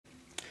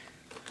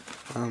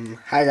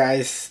Hi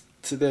guys,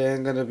 today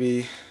I'm gonna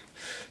be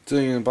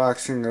doing an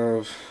unboxing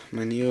of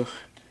my new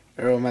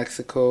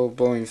Aeromexico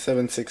Boeing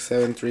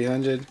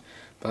 767-300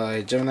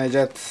 by Gemini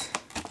Jets.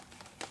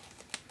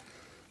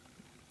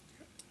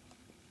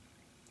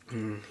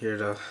 Here are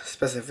the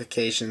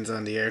specifications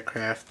on the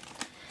aircraft.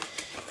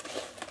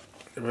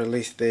 The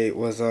release date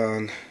was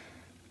on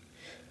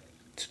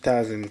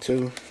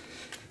 2002.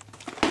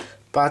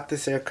 Bought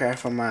this aircraft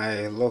from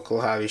my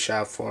local hobby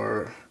shop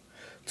for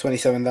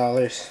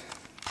 $27.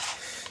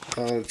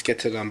 Let's get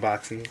to the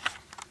unboxing.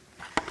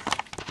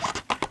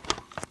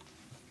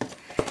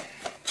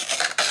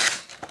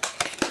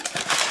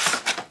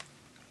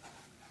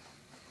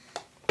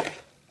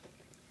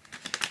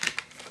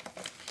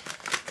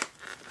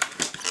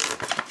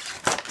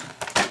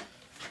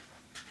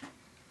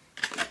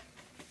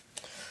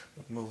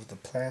 Remove the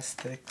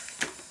plastics.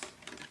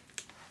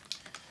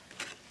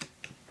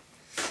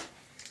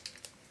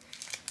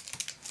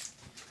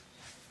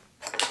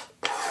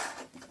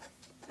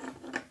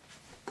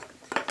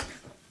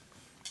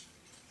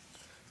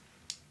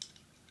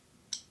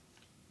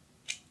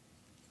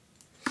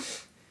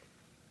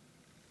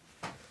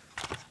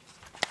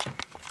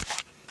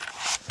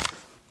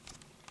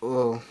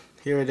 Well,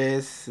 here it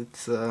is.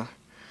 It's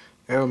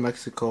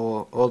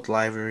Aeromexico old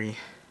livery.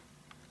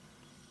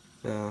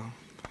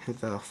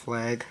 Here's a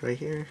flag right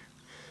here,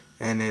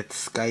 and it's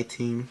Sky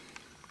Team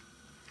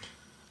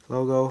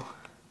logo.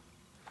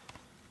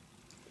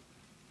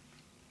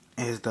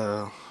 Here's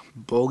the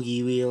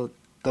bogey wheel,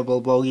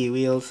 double bogey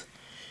wheels.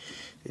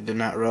 They do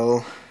not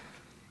roll.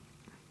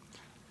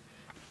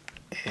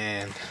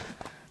 And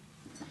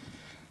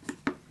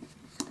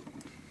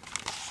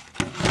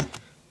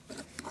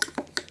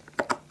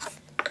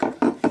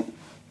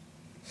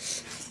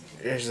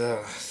there's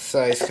a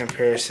size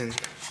comparison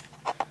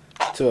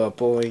to a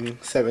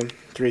Boeing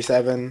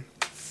 737,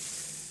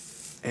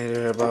 and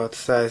they're about the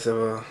size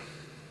of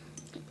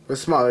a,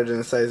 smaller than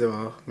the size of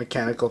a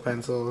mechanical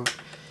pencil,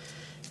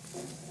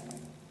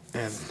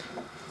 and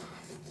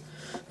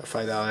a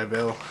 $5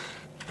 bill.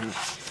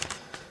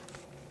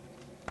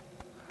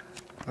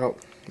 Oh,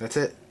 that's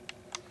it.